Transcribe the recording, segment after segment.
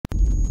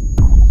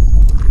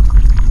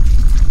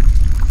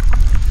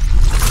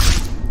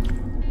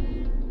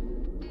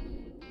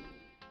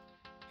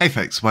Hey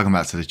folks, welcome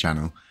back to the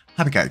channel.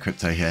 Happy to get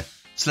crypto here.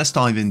 So let's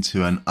dive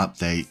into an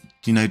update,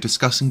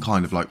 discussing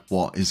kind of like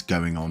what is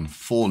going on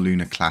for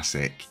Luna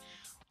Classic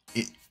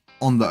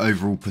on the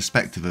overall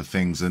perspective of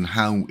things and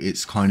how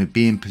it's kind of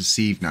being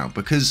perceived now.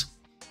 Because,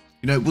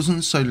 it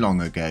wasn't so long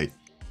ago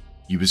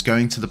you was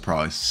going to the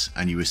price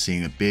and you were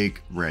seeing a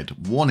big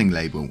red warning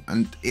label,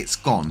 and it's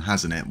gone,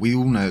 hasn't it? We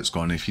all know it's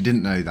gone. If you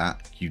didn't know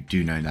that, you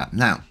do know that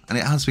now. And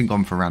it has been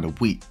gone for around a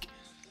week.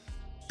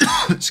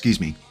 Excuse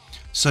me.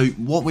 So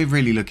what we're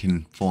really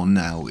looking for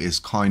now is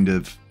kind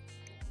of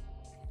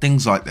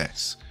things like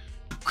this.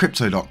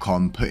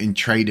 Crypto.com putting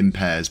trading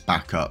pairs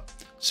back up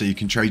so you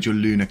can trade your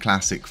Luna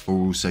Classic for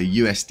also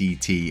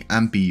USDT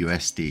and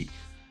BUSD,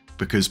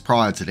 because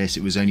prior to this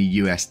it was only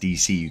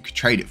USDC you could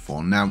trade it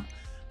for. Now,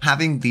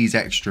 having these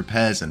extra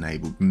pairs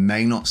enabled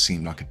may not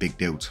seem like a big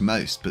deal to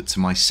most, but to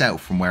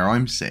myself, from where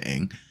I'm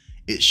sitting,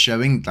 it's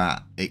showing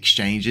that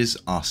exchanges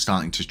are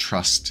starting to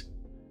trust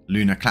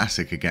Luna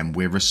Classic again.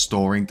 We're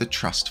restoring the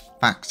trust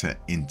factor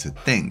into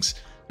things.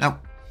 Now,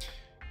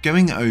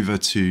 going over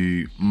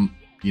to,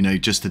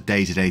 just the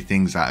day-to-day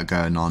things that are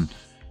going on,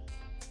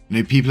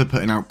 people are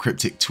putting out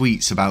cryptic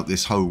tweets about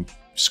this whole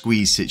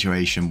squeeze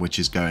situation which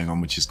is going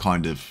on, which is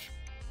kind of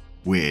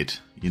weird.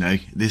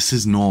 This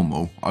is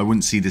normal. I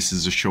wouldn't see this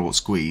as a short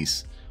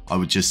squeeze. I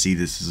would just see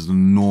this as a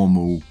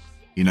normal,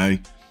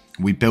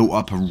 we built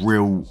up a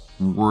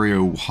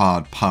real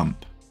hard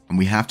pump, and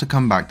we have to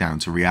come back down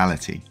to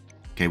reality.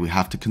 Okay, we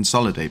have to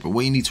consolidate, but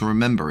what you need to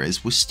remember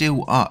is we're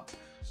still up.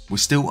 We're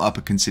still up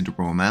a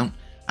considerable amount,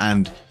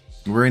 and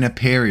we're in a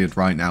period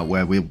right now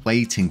where we're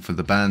waiting for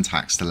the burn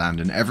tax to land,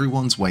 and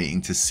everyone's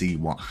waiting to see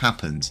what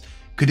happens.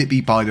 Could it be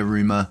buy the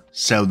rumor,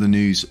 sell the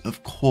news?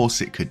 Of course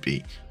it could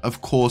be.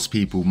 Of course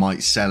people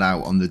might sell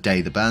out on the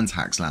day the burn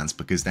tax lands,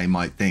 because they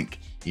might think,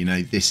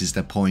 this is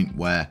the point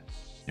where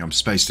I'm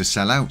supposed to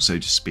sell out, so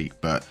to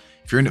speak. But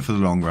if you're in it for the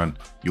long run,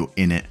 you're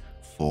in it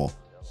for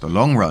the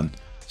long run.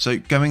 So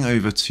going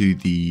over to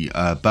the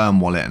burn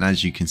wallet, and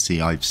as you can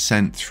see, I've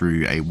sent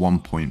through a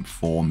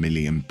 1.4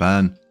 million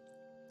burn.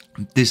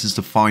 This is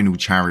the final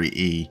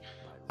charity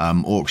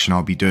auction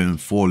I'll be doing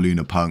for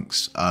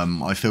LUNAPunks.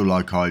 I feel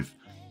like I've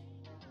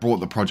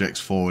brought the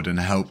projects forward and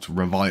helped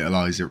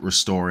revitalize it,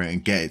 restore it,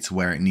 and get it to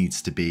where it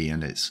needs to be.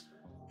 And it's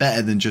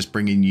better than just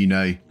bringing,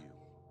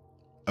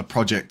 a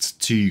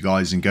project to you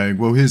guys and going,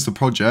 well, here's the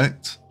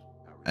project,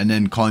 and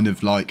then kind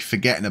of like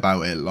forgetting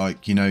about it.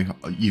 Like,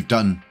 I've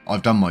done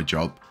my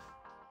job.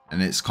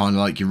 And it's kind of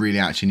like you really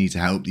actually need to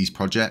help these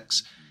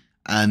projects.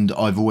 And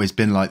I've always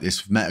been like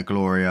this with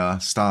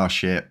Metagloria,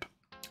 Starship,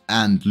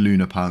 and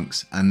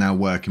LUNAPunks, and now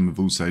working with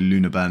also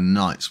Lunaburn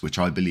Knights, which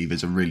I believe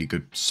is a really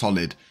good,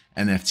 solid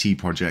NFT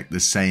project, the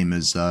same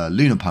as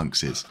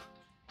LUNAPunks is.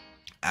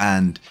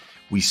 And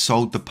we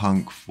sold the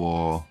punk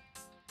for,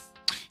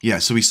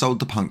 so we sold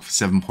the punk for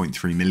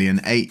 7.3 million.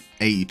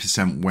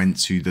 80% went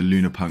to the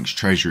LUNAPunks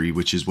treasury,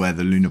 which is where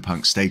the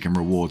LUNAPunk stake and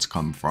rewards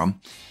come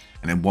from.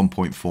 And then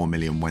 1.4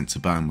 million went to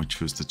burn,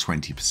 which was the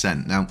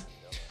 20%. Now,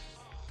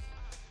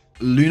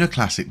 Luna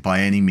Classic by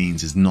any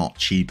means is not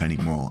cheap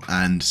anymore,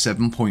 and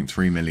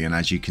 7.3 million,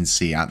 as you can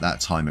see at that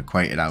time,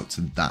 equated out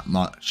to that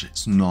much.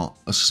 It's not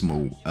a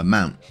small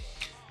amount.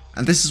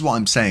 And this is what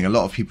I'm saying. A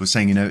lot of people are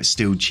saying, it's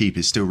still cheap,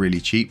 it's still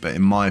really cheap, but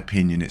in my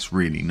opinion, it's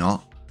really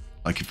not.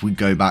 Like, if we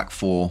go back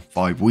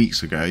 4-5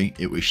 weeks ago,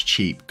 it was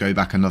cheap. Go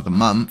back another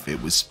month,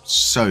 it was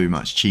so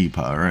much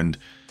cheaper, and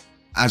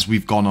as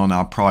we've gone on,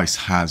 our price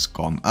has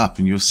gone up.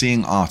 And you're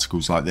seeing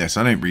articles like this.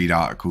 I don't read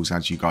articles,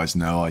 as you guys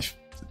know. I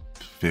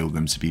feel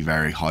them to be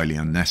very highly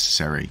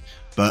unnecessary.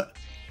 But,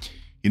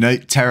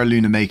 Terra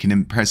Luna make an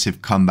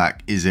impressive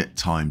comeback. Is it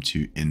time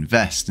to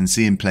invest? And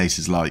seeing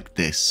places like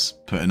this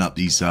putting up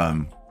these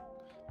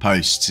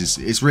posts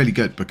is really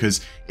good,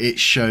 because it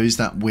shows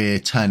that we're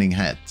turning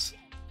heads.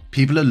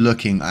 People are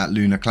looking at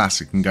Luna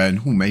Classic and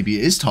going, oh, maybe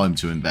it is time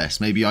to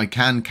invest. Maybe I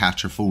can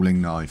catch a falling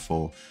knife,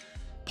 or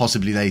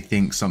possibly they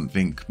think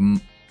something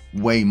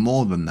way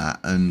more than that,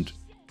 and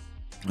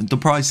the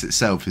price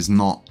itself is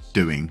not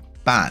doing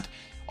bad.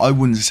 I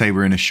wouldn't say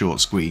we're in a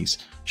short squeeze.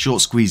 Short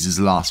squeezes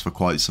last for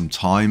quite some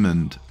time,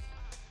 and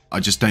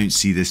I just don't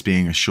see this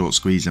being a short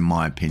squeeze in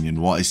my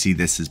opinion. What I see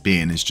this as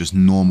being is just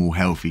normal,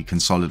 healthy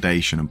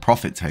consolidation and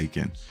profit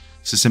taking.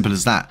 It's as simple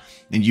as that.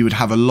 And you would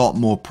have a lot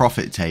more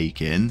profit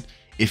taking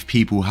if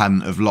people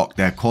hadn't have locked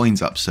their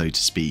coins up, so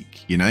to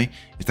speak.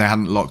 If they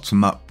hadn't locked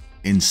them up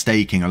in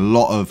staking. A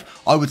lot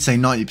of, I would say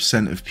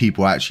 90% of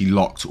people actually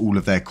locked all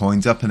of their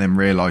coins up and then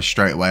realized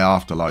straight away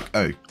after, like,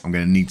 oh, I'm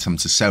going to need some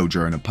to sell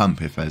during a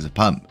pump if there's a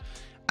pump.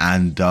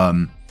 And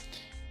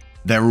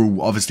they're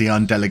all obviously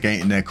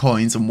undelegating their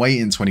coins and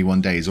waiting 21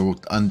 days, or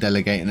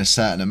undelegating a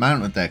certain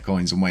amount of their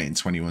coins and waiting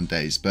 21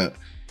 days. But,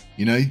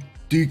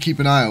 do keep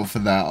an eye out for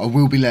that. I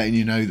will be letting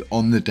you know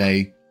on the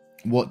day,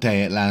 what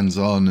day it lands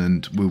on,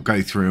 and we'll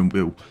go through and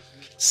we'll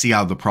see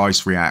how the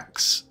price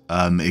reacts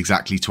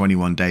exactly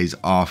 21 days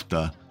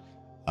after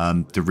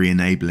the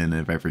re-enabling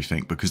of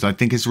everything, because I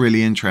think it's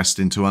really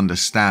interesting to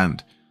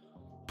understand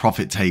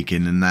profit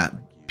taking, and that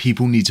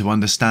people need to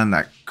understand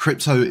that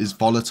crypto is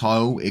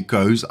volatile. It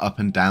goes up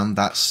and down.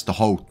 That's the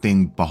whole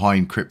thing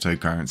behind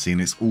cryptocurrency,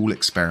 and it's all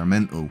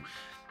experimental,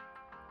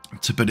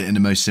 to put it in the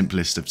most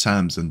simplest of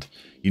terms. And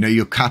you know,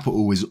 your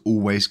capital is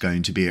always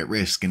going to be at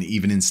risk, and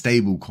even in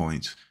stable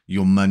coins,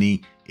 your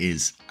money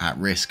is at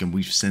risk. And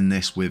we've seen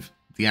this with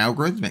the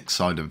algorithmic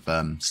side of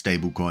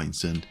stable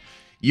coins and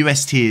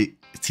USTC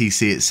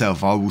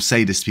itself. I will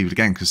say this to people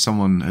again, because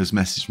someone has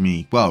messaged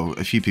me, well,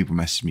 a few people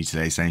messaged me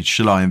today saying,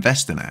 shall I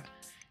invest in it?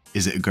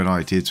 Is it a good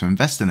idea to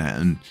invest in it?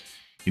 And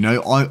you know,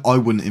 I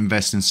wouldn't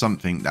invest in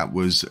something that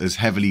was as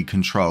heavily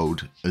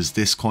controlled as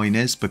this coin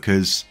is,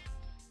 because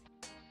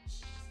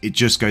it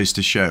just goes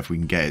to show, if we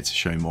can get it to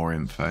show more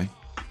info,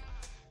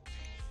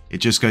 it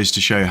just goes to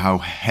show how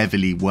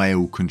heavily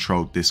whale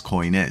controlled this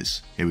coin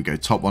is. Here we go,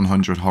 top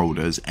 100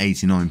 holders,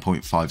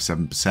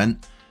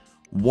 89.57%.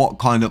 What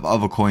kind of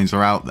other coins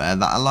are out there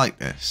that are like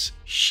this?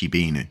 Shiba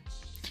Inu.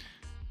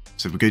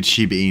 So if we go to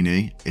Shiba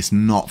Inu, it's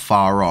not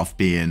far off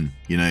being,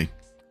 you know,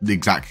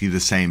 exactly the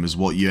same as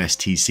what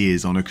USTC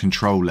is on a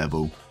control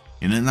level.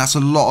 You know, and that's a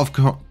lot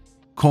of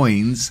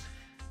coins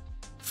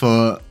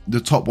for the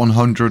top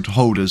 100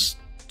 holders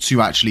to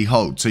actually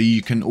hold. So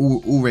you can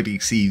already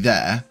see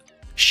there,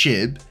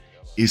 SHIB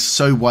is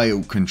so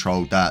whale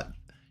controlled that,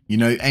 you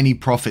know, any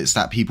profits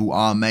that people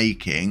are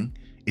making,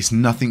 it's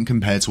nothing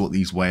compared to what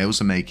these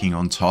whales are making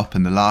on top.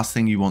 And the last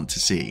thing you want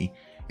to see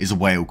is a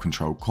whale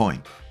controlled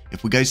coin.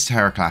 If we go to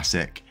Terra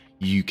Classic,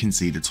 you can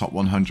see the top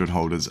 100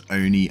 holders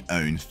only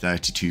own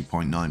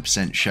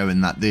 32.9%, showing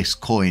that this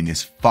coin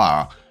is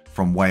far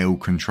from whale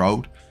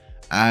controlled.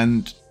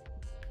 And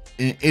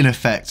in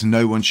effect,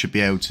 no one should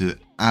be able to,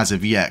 as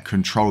of yet,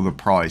 control the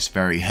price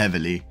very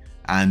heavily.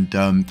 And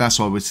that's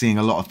why we're seeing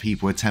a lot of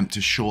people attempt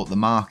to short the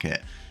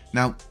market.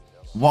 Now,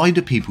 why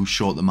do people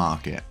short the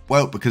market?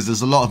 Well, because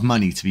there's a lot of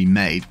money to be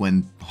made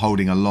when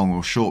holding a long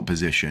or short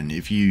position.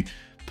 If you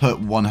put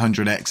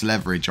 100x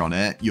leverage on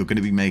it, you're going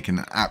to be making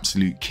an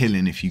absolute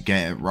killing if you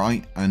get it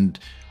right. And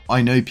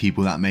I know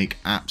people that make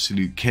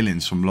absolute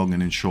killings from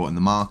longing and shorting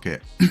the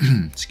market.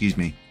 Excuse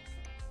me.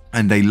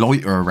 And they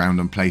loiter around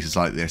on places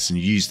like this and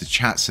use the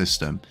chat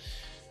system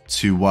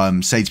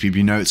to say to people,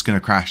 you know, it's going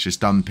to crash,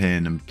 just dump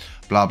in, and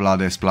blah blah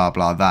this, blah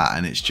blah that.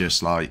 And it's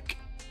just like,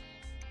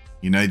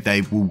 you know,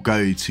 they will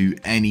go to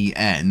any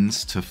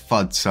ends to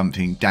FUD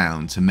something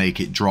down to make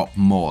it drop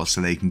more so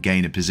they can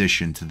gain a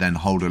position to then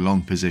hold a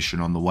long position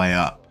on the way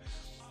up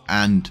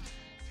and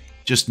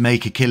just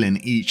make a killing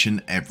each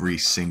and every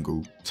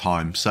single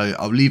time. So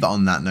I'll leave it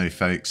on that note,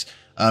 folks.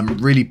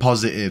 Really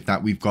positive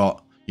that we've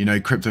got, you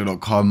know,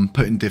 crypto.com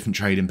putting different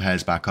trading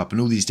pairs back up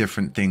and all these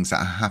different things that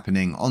are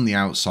happening on the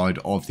outside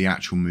of the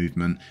actual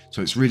movement.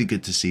 So it's really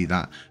good to see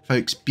that.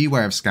 Folks,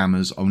 beware of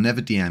scammers. I'll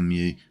never DM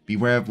you.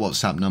 Beware of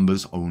WhatsApp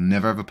numbers. I will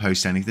never ever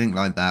post anything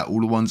like that. All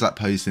the ones that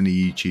post in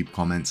the YouTube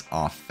comments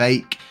are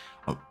fake.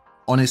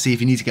 Honestly, if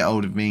you need to get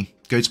hold of me,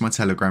 go to my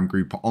Telegram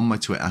group on my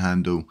Twitter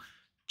handle.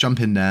 Jump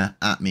in there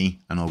at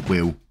me and I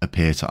will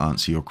appear to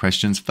answer your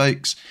questions.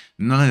 Folks,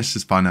 none of this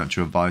is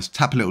financial advice.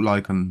 Tap a little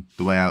like on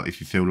the way out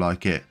if you feel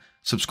like it.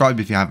 Subscribe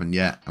if you haven't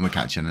yet, and we'll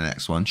catch you in the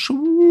next one.